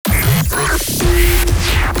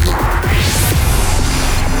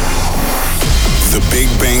The Big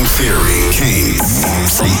Bang Theory came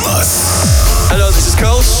from us. Hello, this is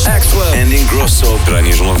Coast, Axwell, and Ingrosso,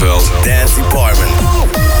 Rani Zonneveld. Dance Department.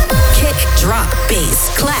 Kick, drop,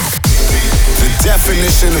 bass, clap. The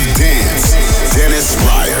definition of dance. Dennis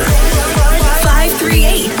Ruyer.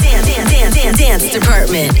 538 Dance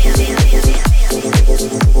Department.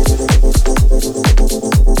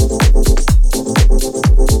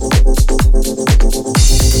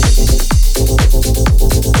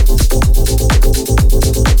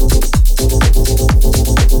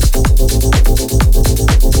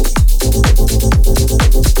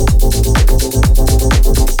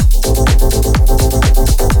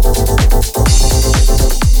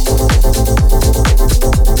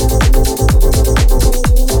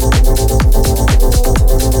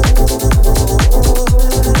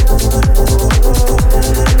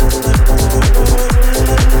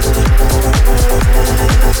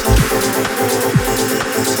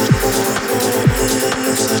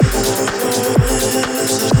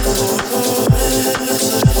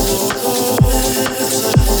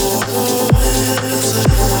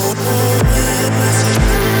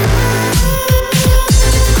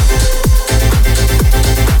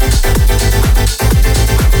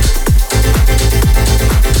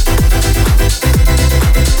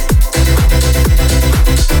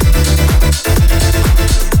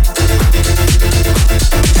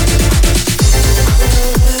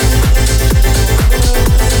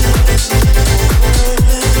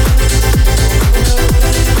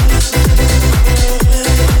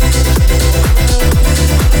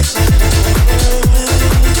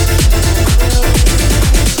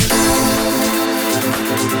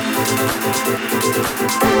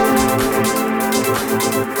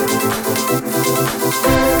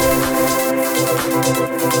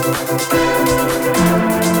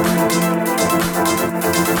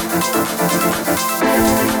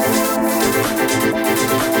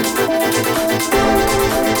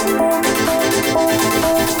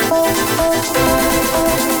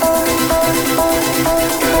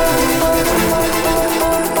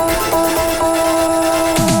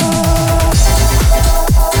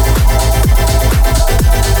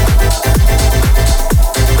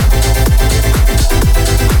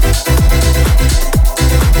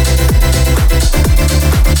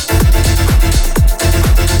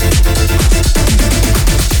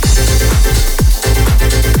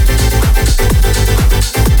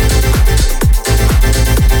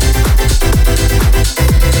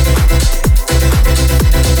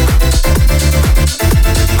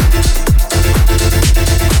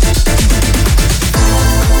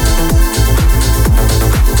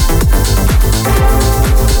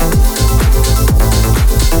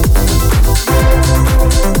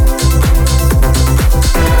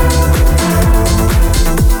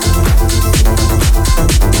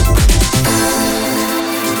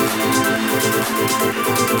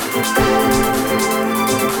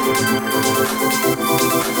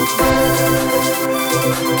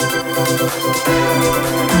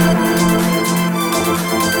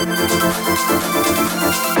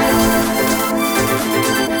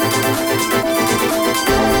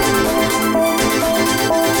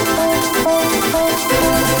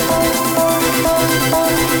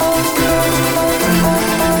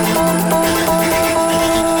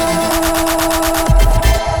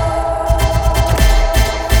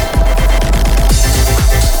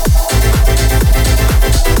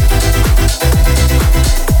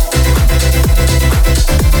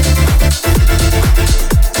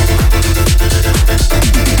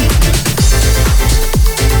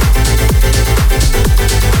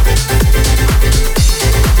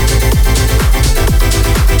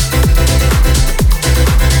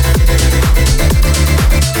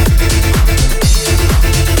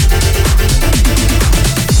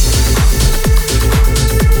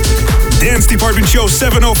 Show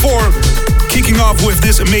 704, kicking off with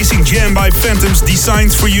this amazing jam by Phantoms,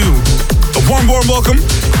 Designs for You. A warm welcome.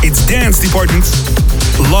 It's Dance Department.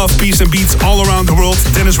 Love, peace and beats all around the world.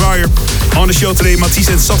 Dennis Ruyer on the show today.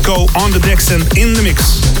 Matisse Sadko on the decks and in the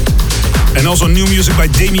mix. And also new music by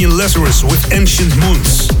Damien Lazarus with Ancient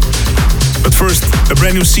Moons. But first, a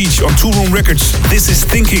brand new siege on Two Room Records. This is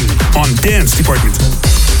Thinking on Dance Department.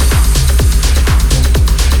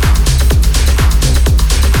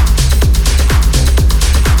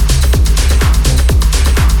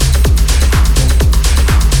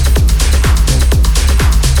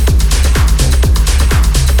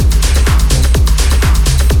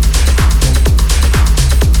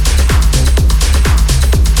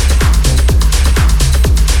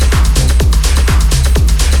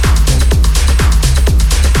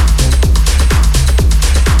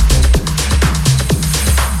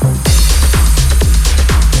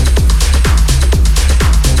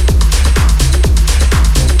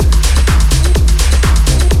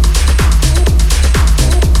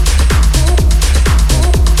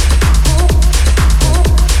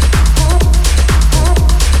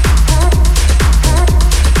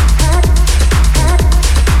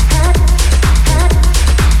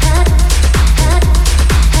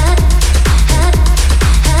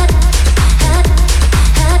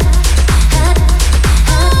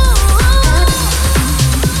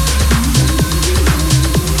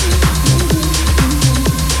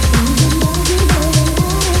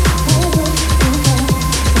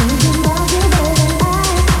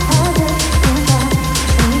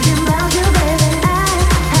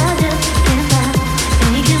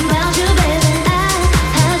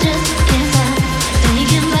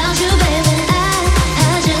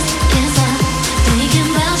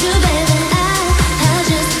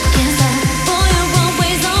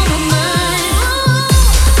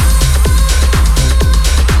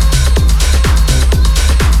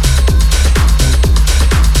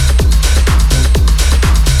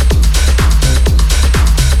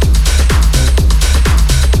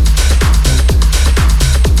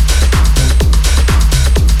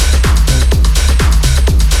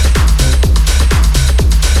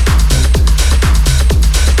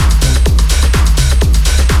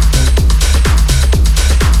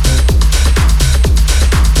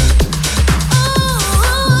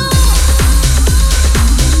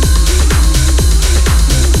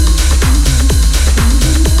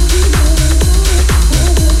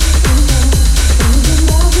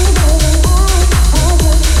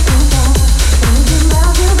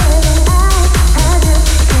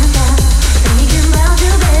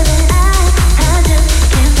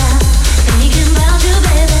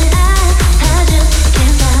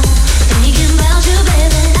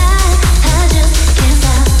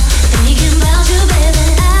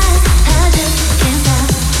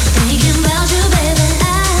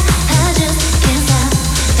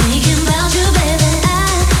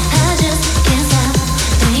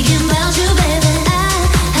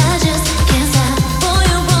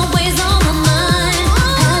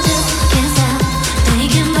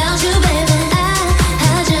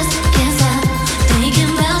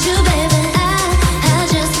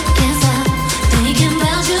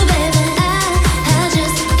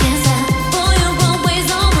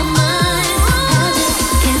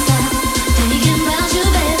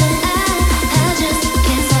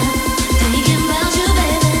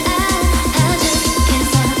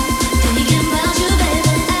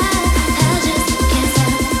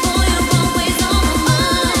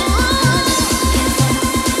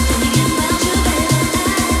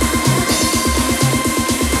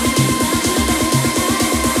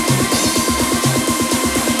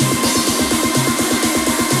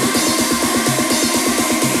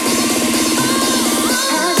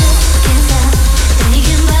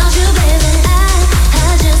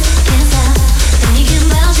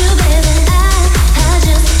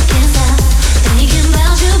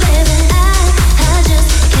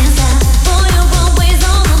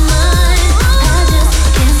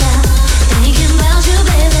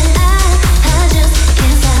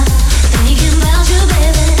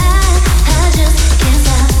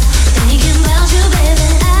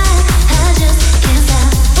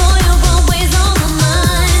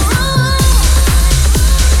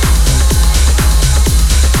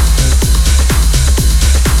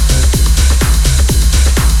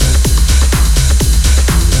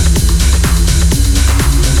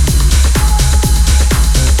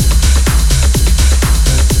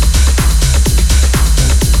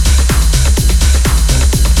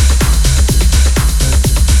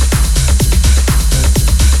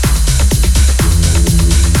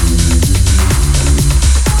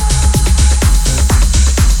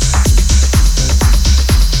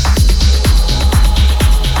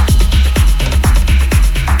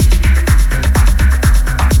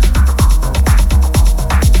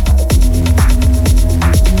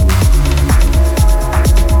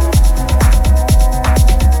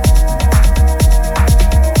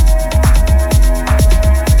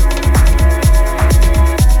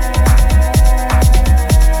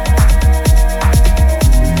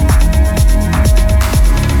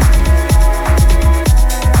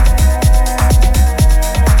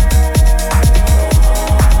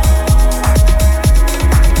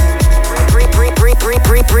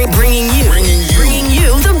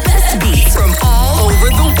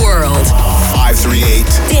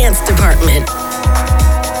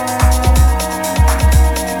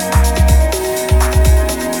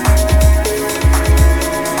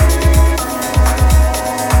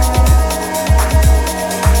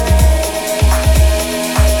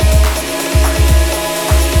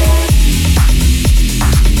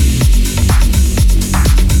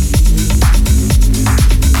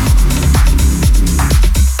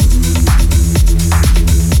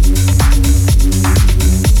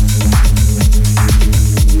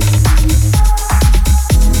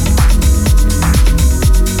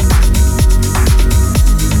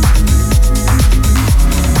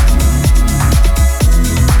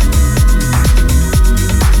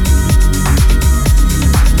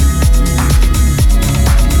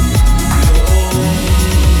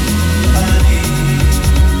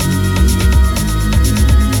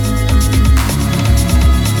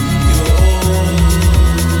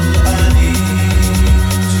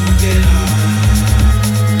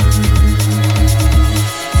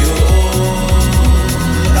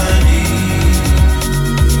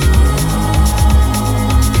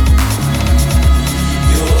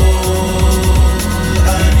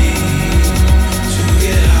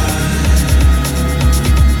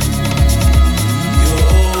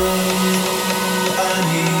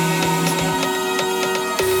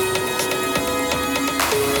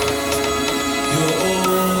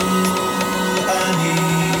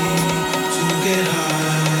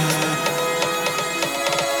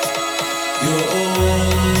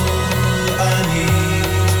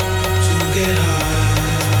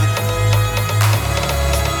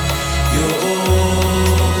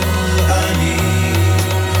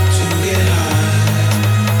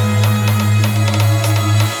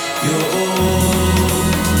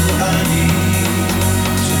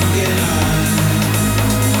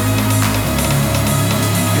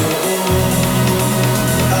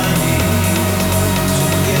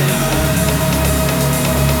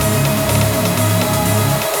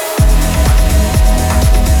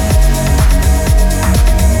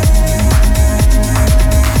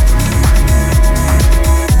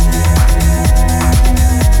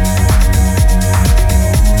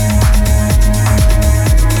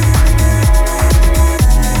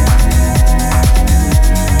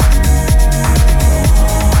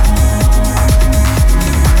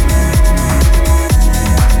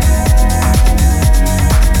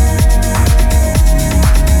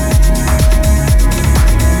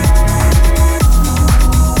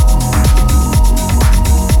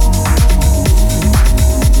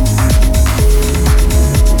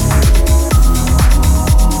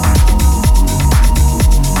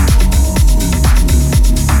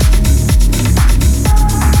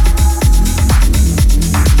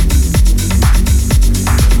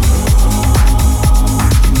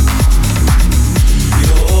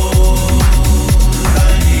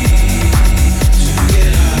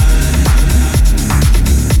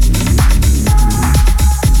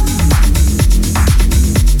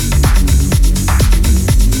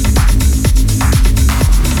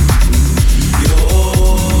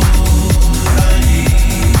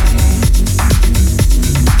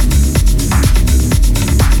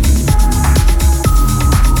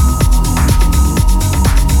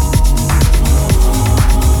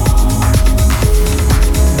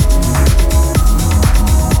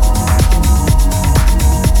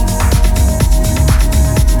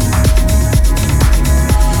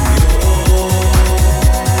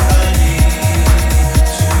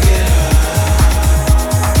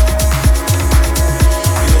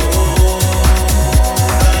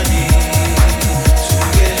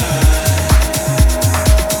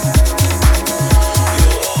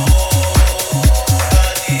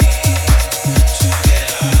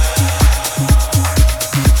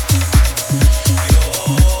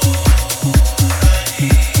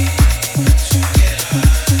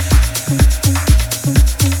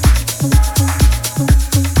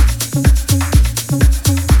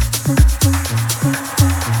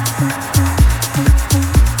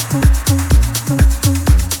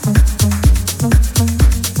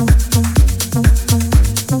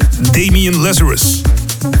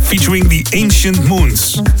 featuring the Ancient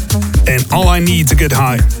Moons and All I Need to Get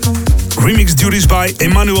High. Remix duties by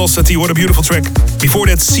Emmanuel Satie, what a beautiful track. Before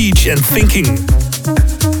that, Siege and Thinking.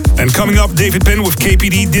 And coming up, David Penn with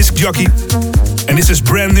KPD Disc Jockey. And this is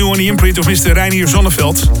brand new on the imprint of Mr. Reinier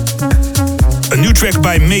Zonneveld. A new track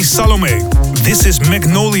by May Salome. This is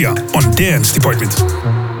Magnolia on Dance Department.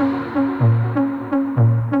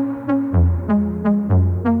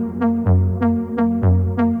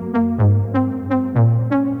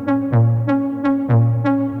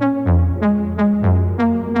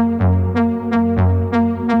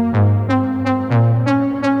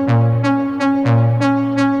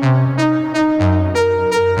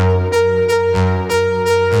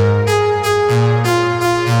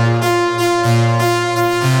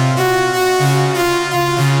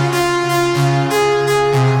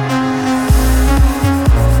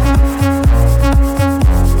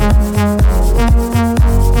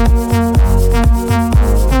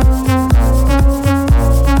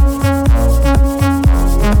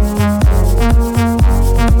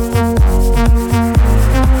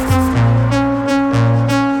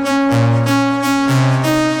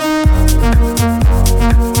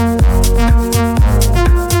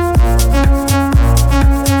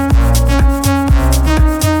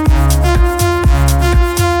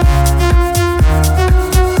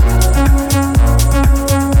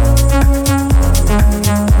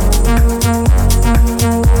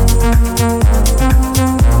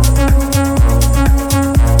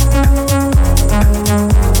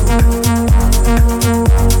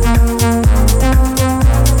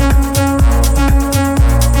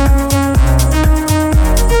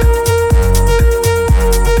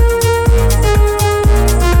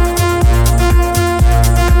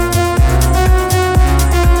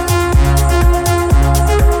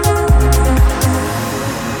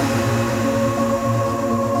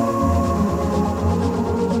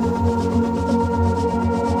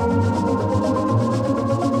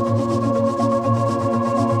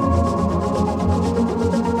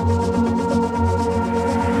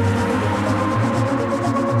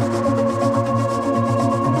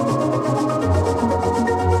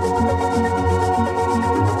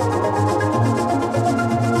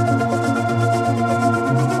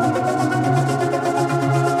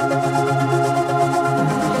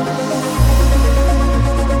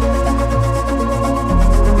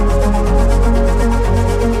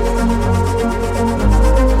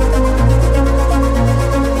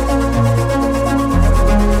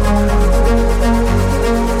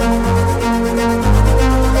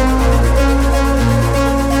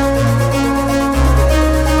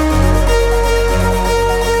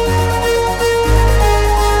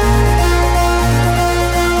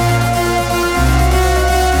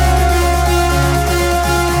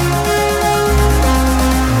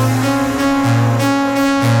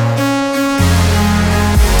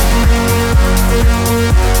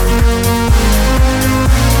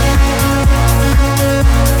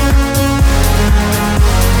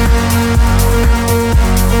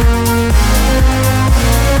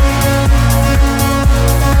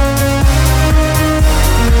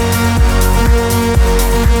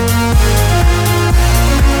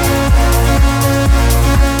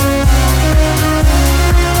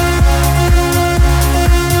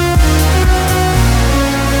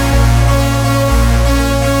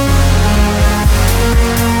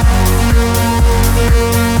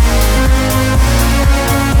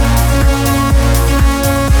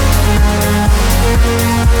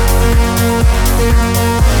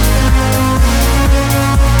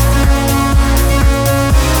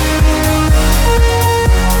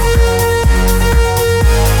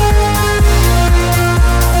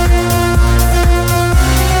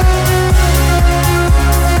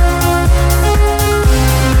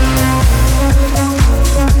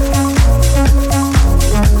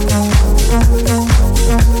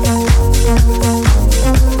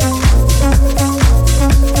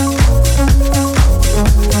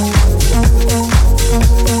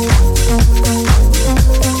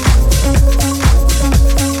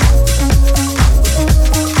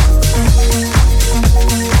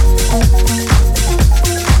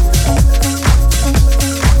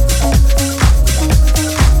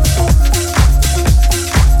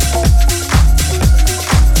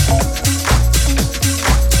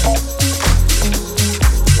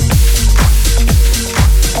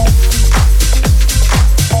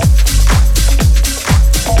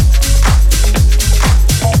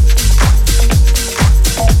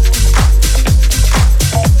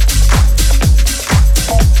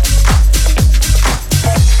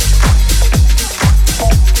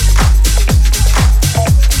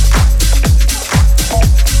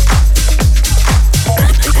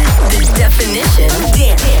 definition of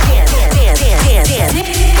dance.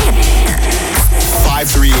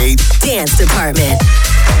 538 Dance Department.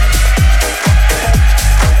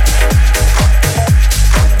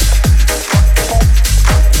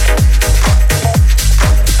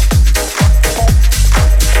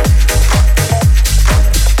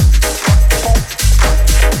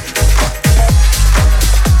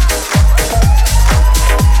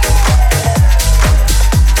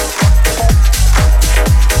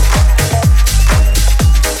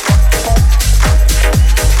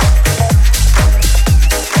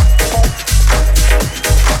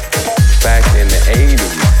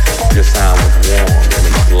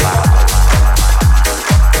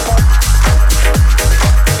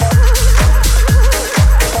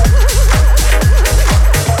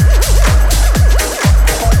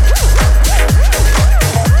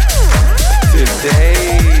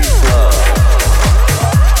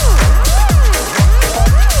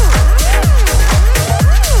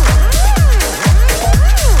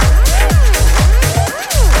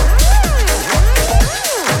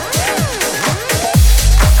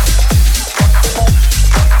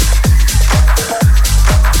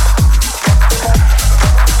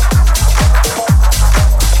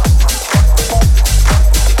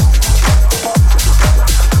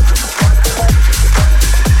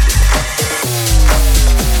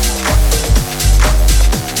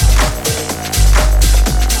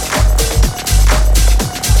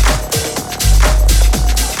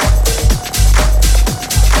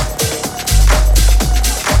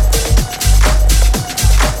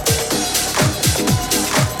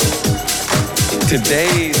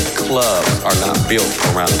 Today's clubs are not built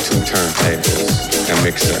around two turntables, a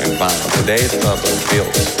mixer and vinyl. Today's clubs are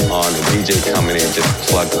built on the DJ coming in just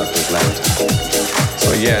plugged up his laptop.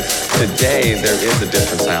 So yes, today there is a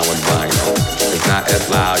different sound with vinyl. It's not as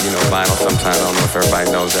loud, vinyl sometimes, I don't know if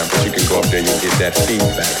everybody knows that, but you can go up there, you get that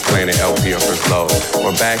feedback playing the LP up as low.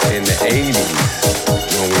 Or back in the 80s,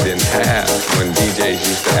 when DJs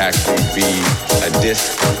used to actually be a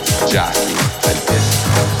disc jockey, a disc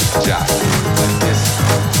jockey, a disc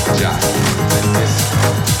jockey, a disc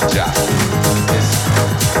jockey, disc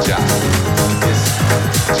jockey, disc jockey, disc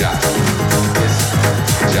jockey, disc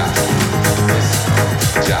jockey, disc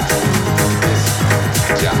jockey,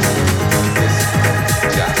 disc jockey, disc jockey.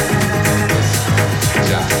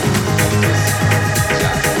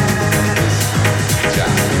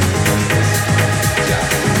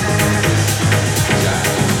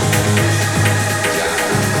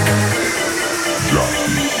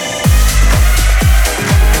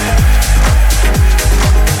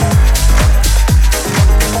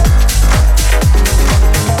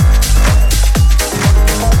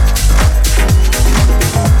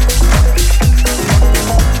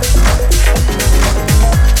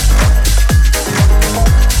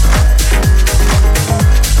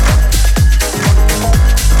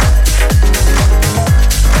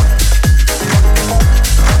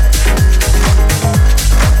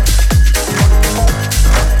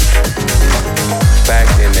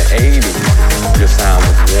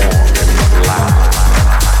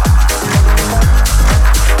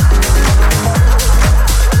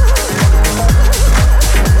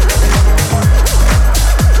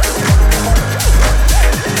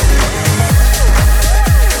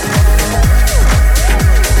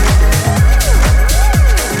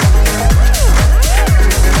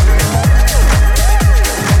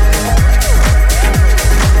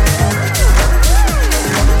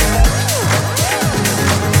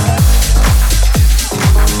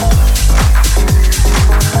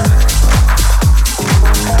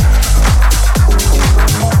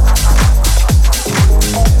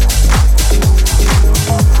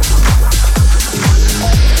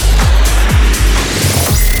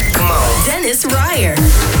 Ruyer.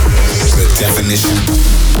 The definition.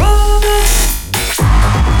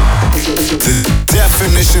 The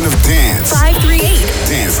definition of dance. 538.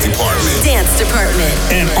 Dance Department. Dance Department.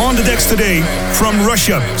 And on the decks today, from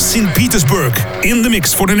Russia, St. Petersburg, in the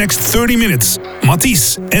mix for the next 30 minutes,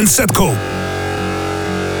 Matisse and Sadko.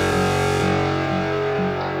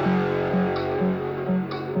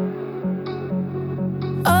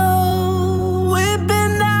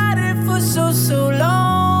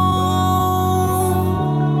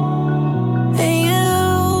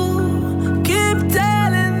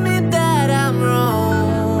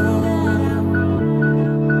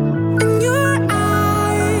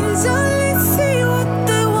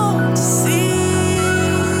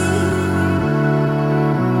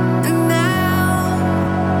 Now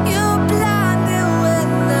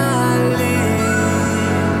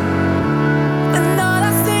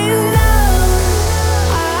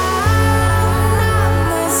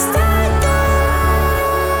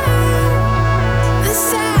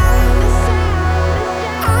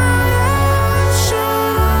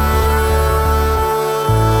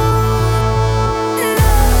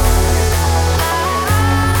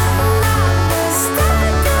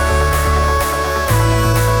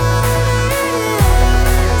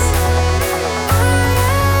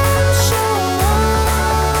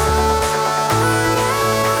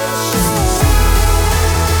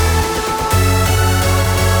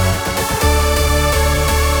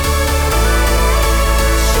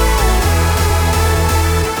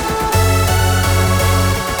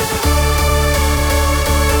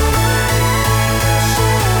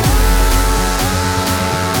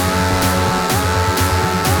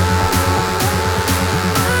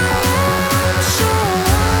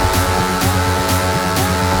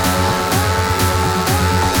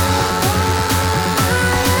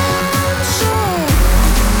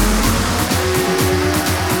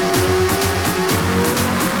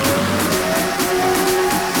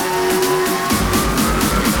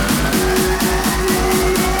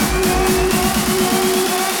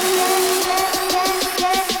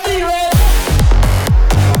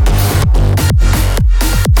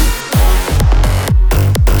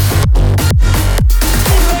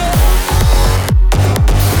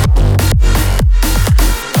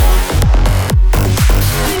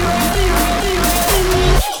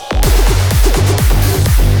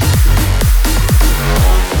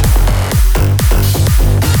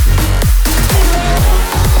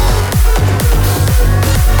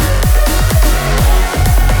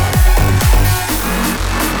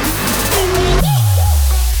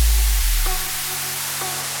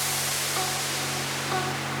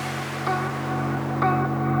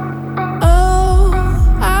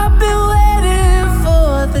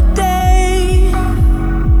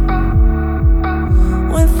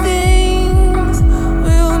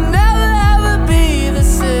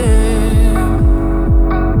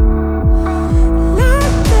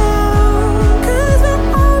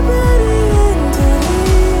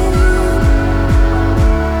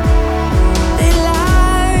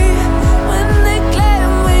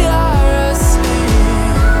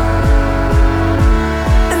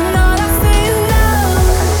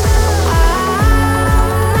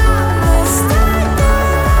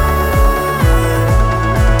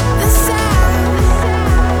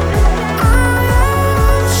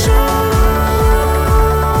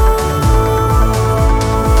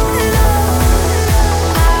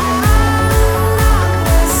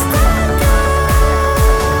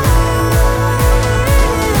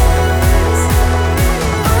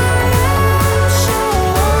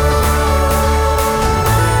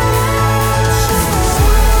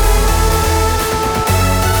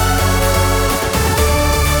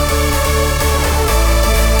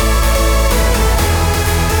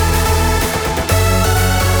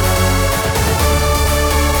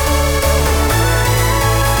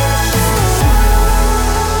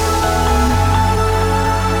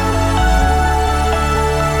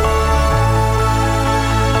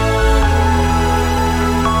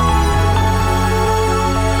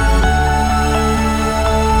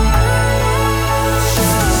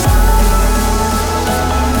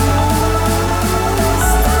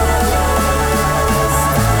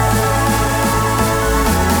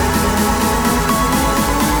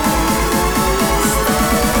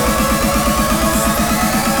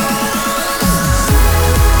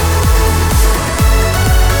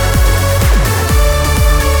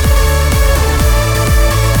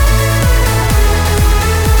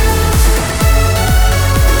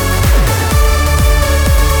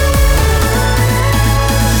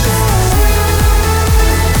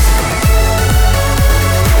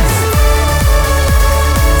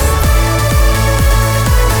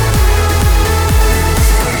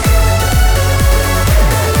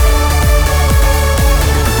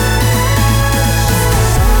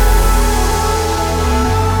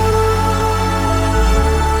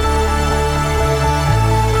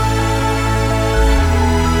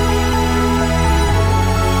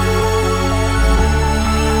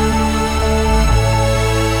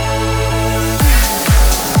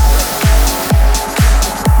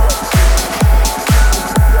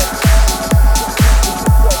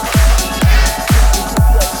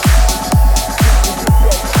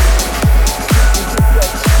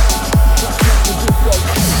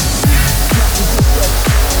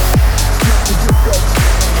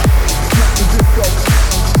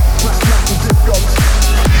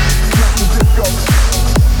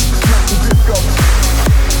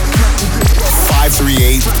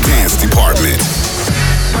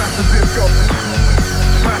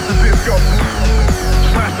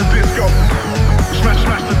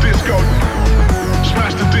disco.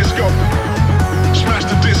 Smash the disco. Smash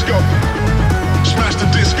the disco. Smash the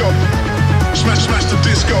disco. Smash the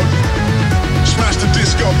disco. Smash the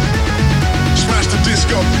disco. Smash the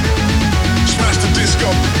disco. Smash the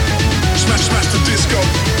disco. Smash the disco.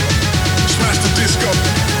 Smash the disco.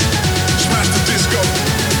 Smash the disco.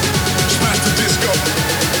 Smash the disco.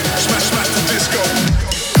 Smash the disco.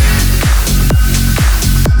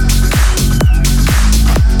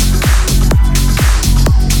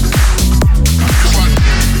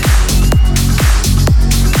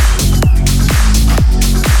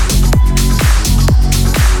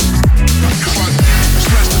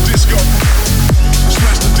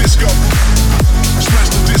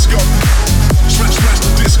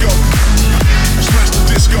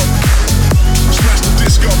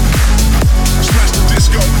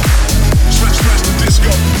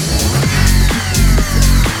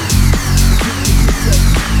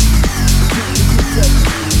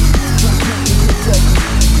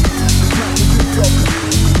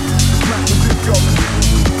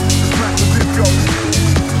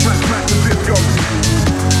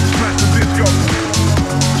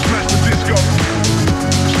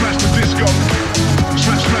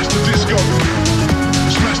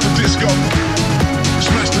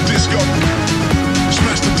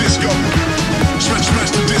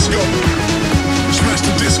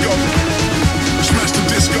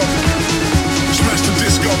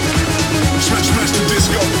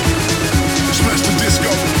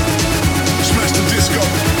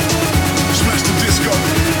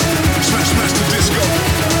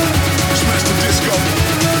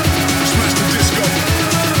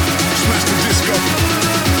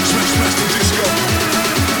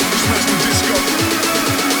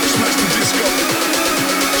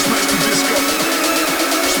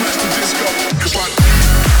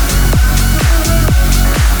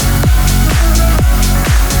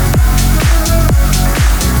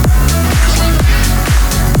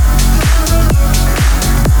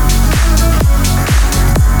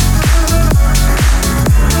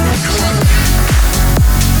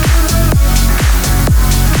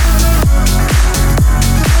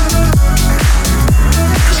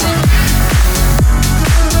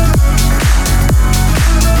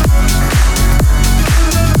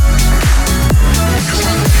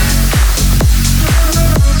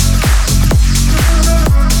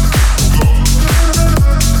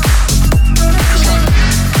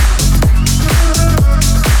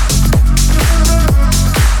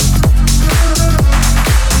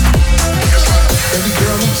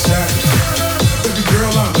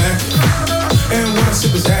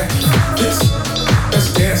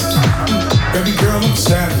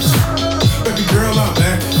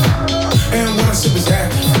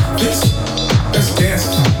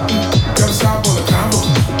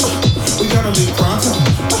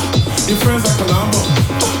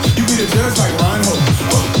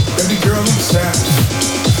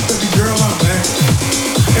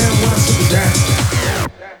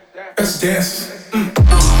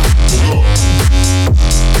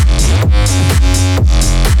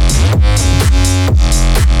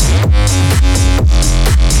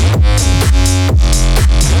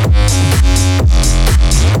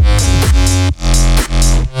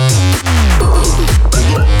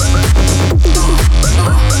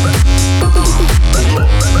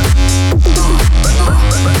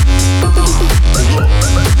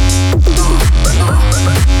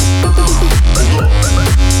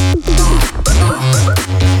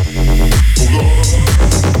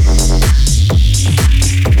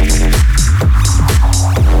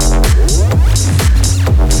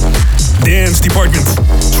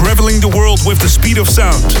 With the speed of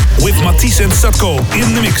sound, with Matisse Sadko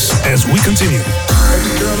in the mix as we continue.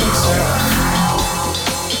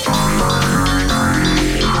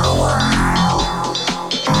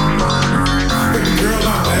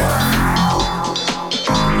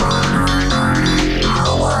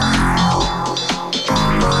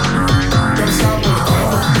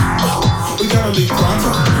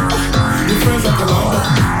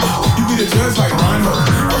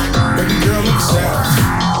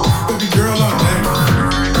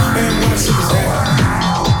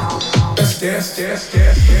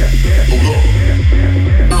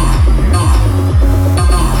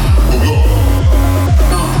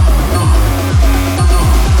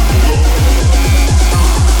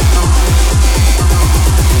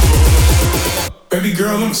 Baby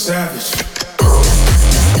girl, I'm savage.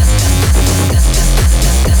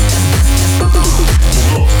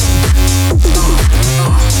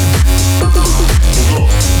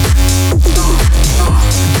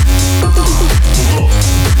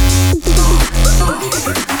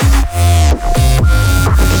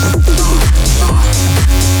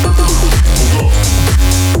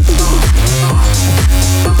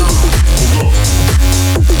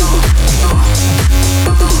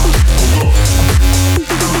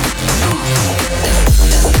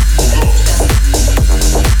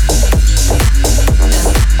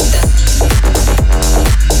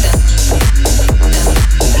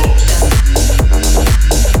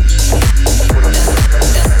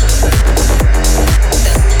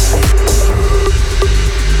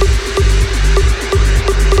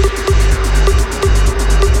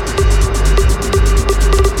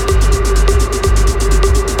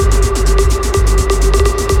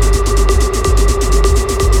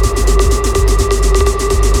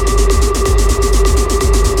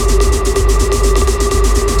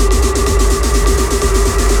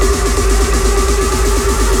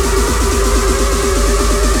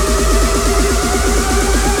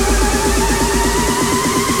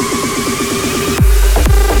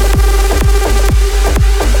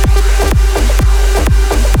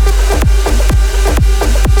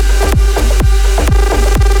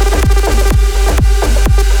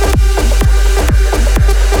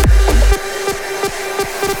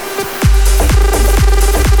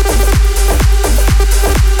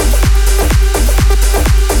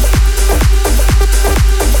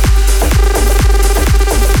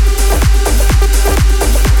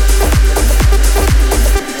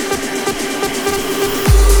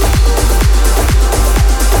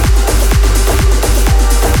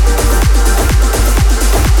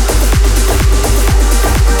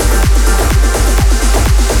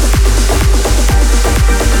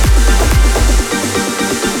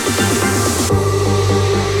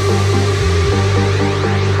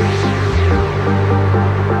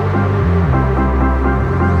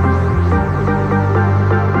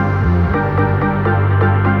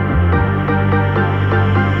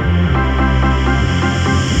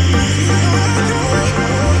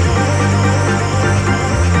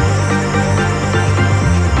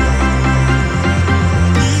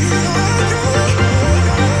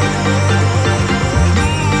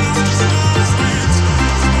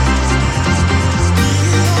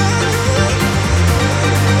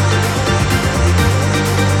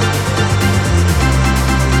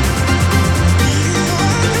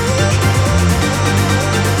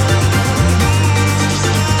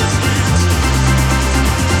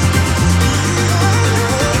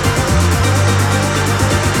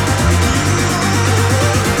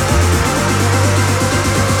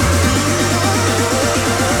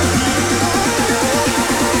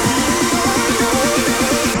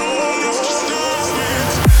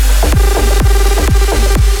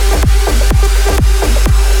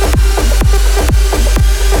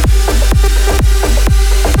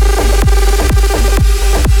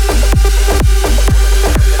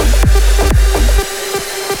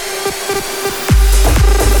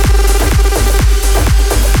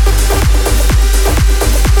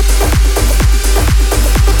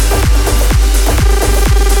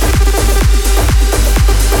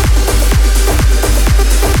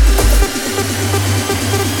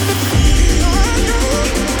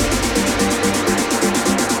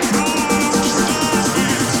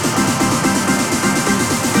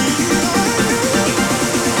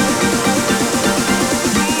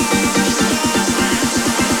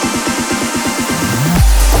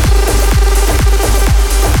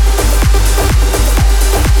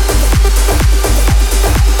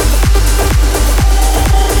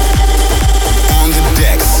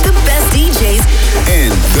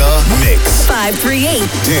 538.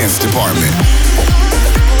 Dance Department.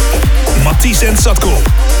 Matisse and Sadko.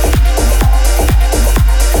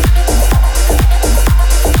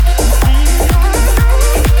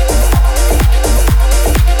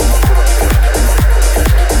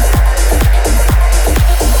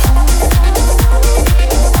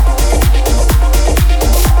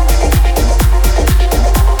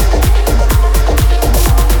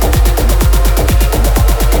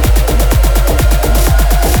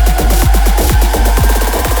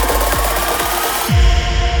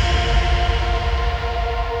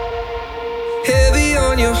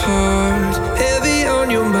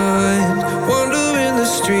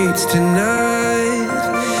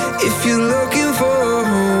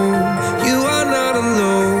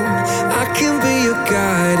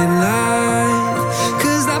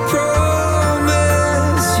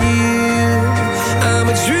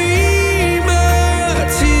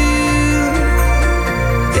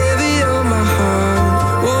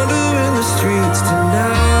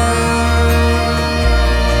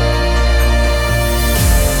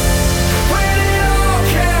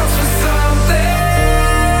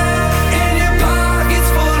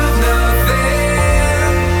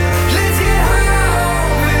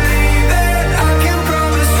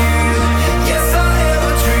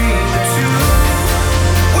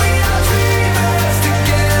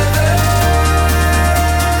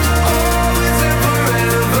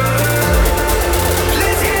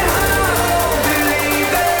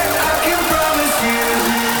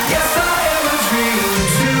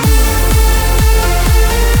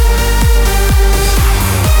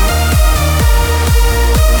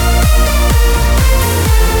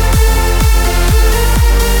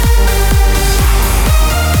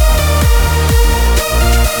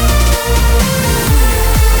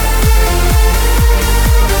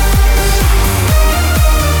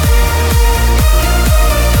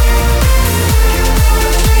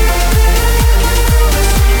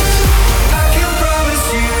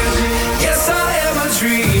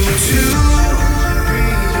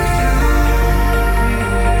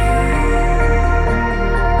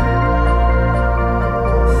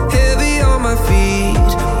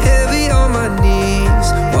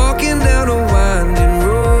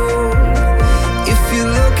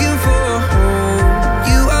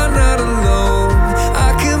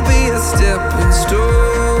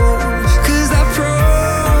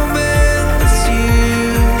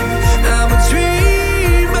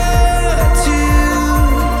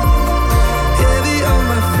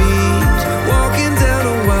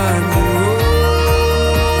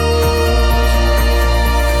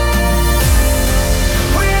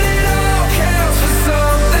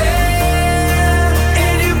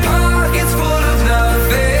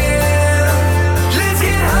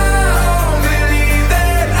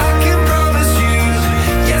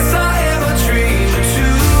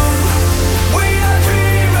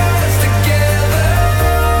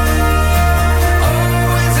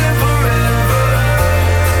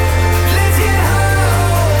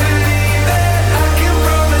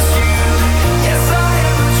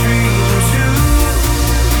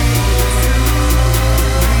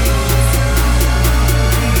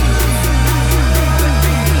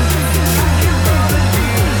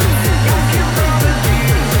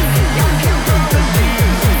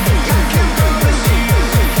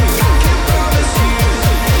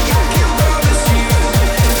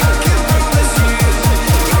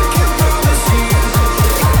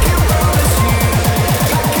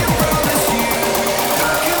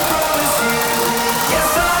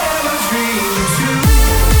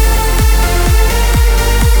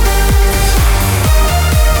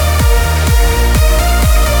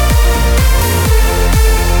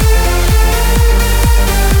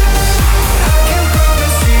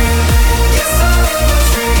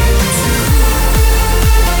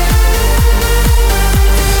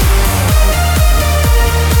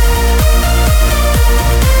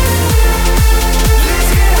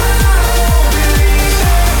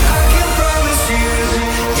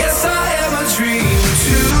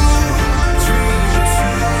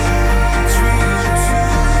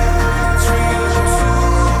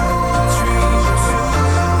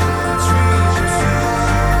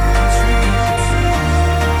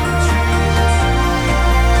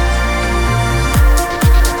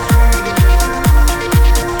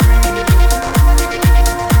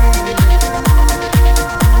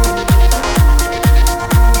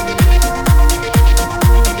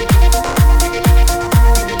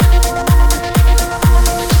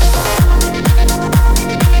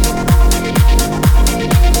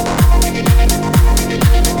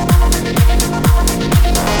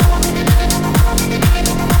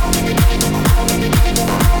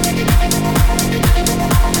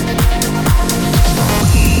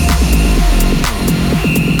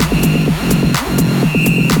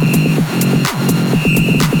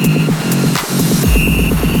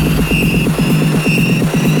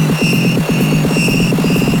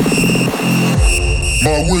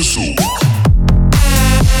 My whistle.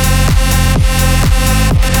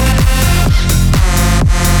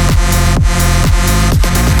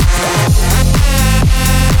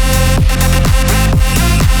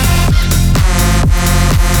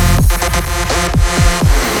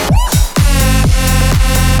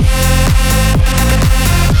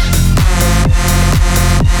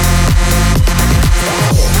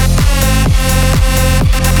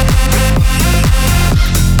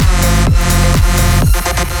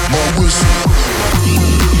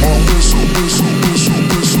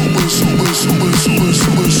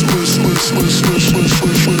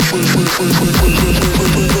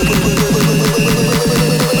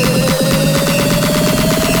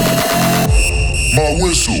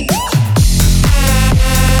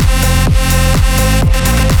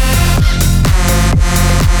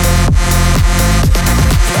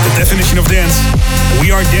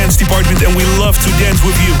 And we love to dance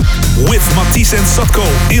with you, with Matisse Sadko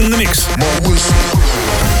in the mix. My whistle.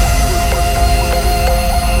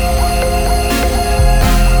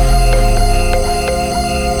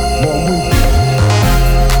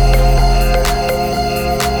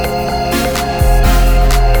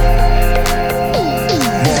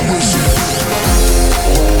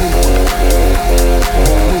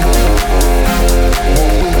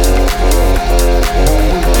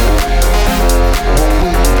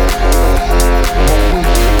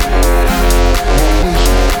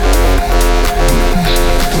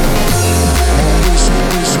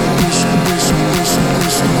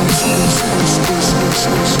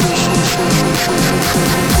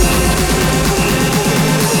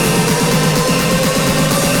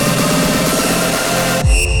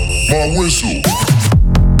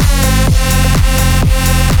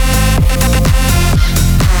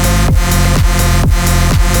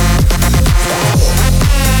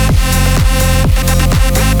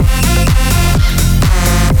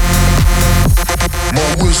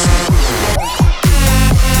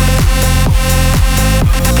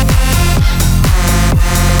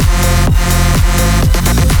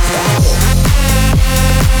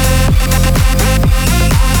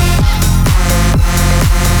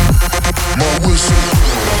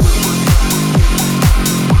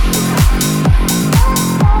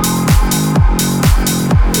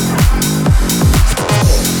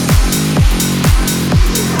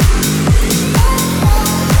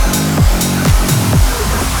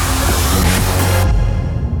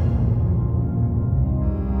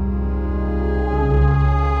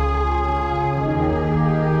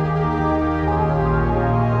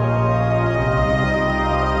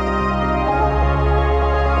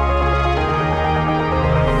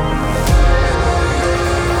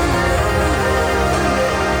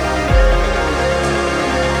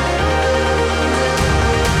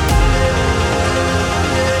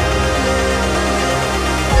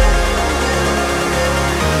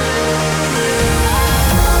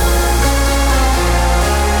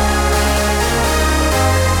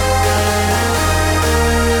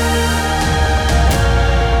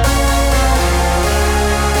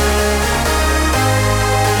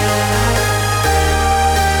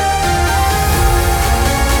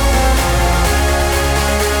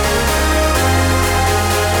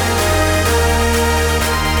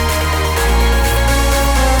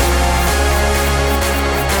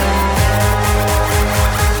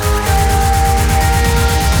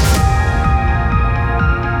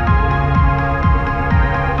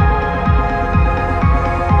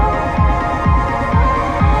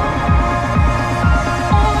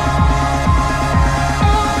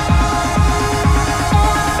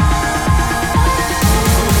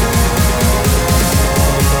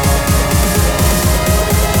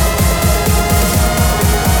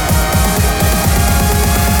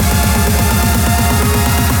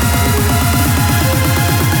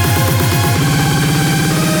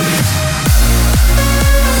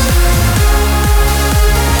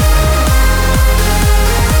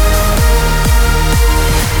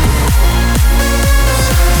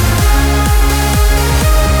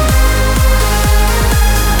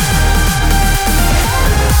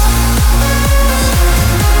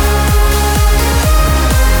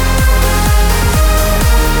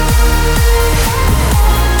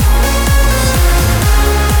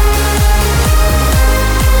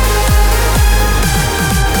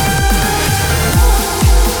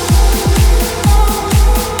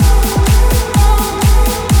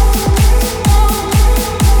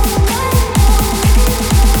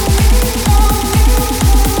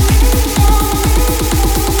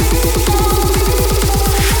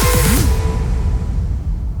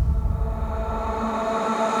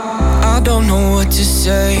 I don't know what to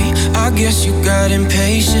say. I guess you got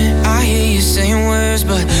impatient. I hear you saying, where tears,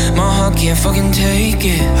 but my heart can't fucking take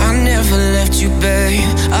it. I never left you, babe.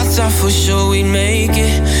 I thought for sure we'd make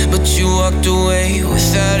it, but you walked away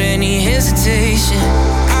without any hesitation.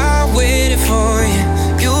 I waited for you,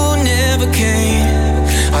 you never came.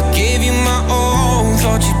 I gave you my all,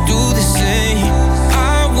 thought you'd do the same.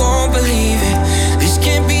 I won't believe it, this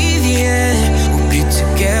can't be the end. We'll be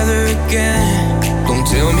together again. Don't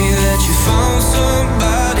tell me that you found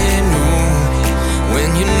somebody new when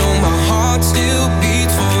you know my heart still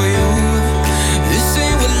beats for you. This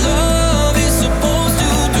ain't what love is supposed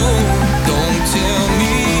to do. Don't tell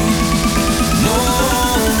me, no,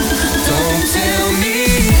 don't tell me.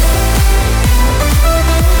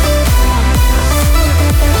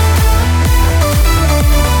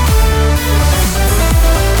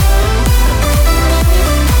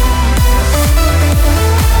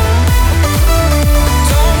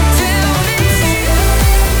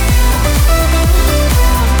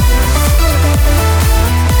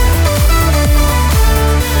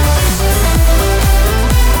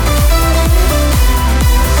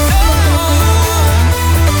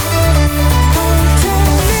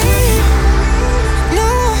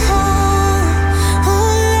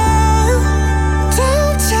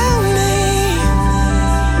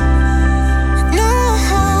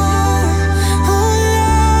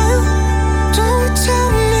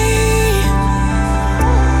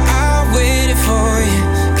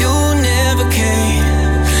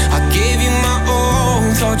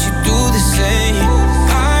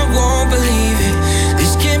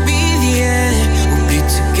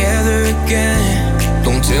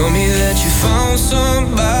 Don't tell me that you found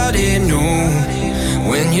somebody new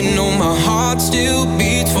when you know my heart still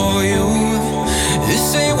beats for you.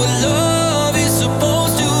 This ain't what love is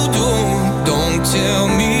supposed to do. Don't tell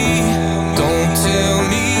me, don't tell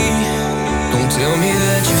me, don't tell me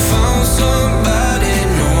that you found somebody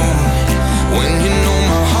new when you know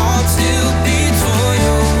my heart still beats for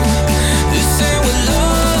you. This ain't what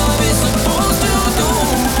love is supposed to do.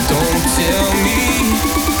 Don't tell me,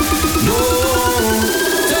 no.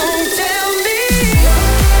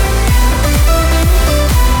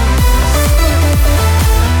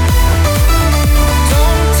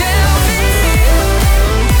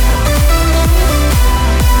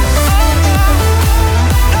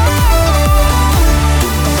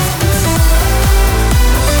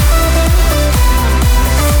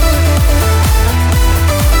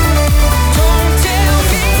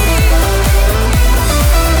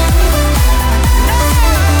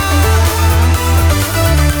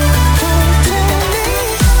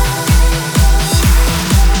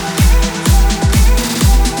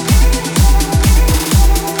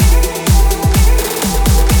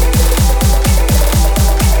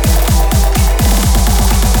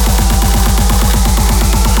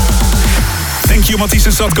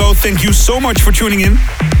 Matisse Sadko, thank you so much for tuning in.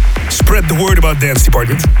 Spread the word about Dance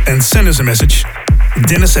Department and send us a message.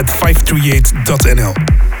 Dennis@538.nl.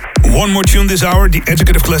 One more tune this hour, the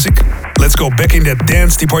Educative Classic. Let's go back in that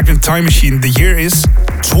Dance Department time machine. The year is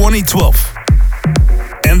 2012.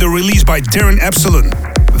 And the release by Darren Epsilon.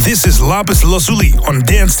 This is Lapis Lazuli on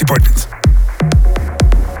Dance Department.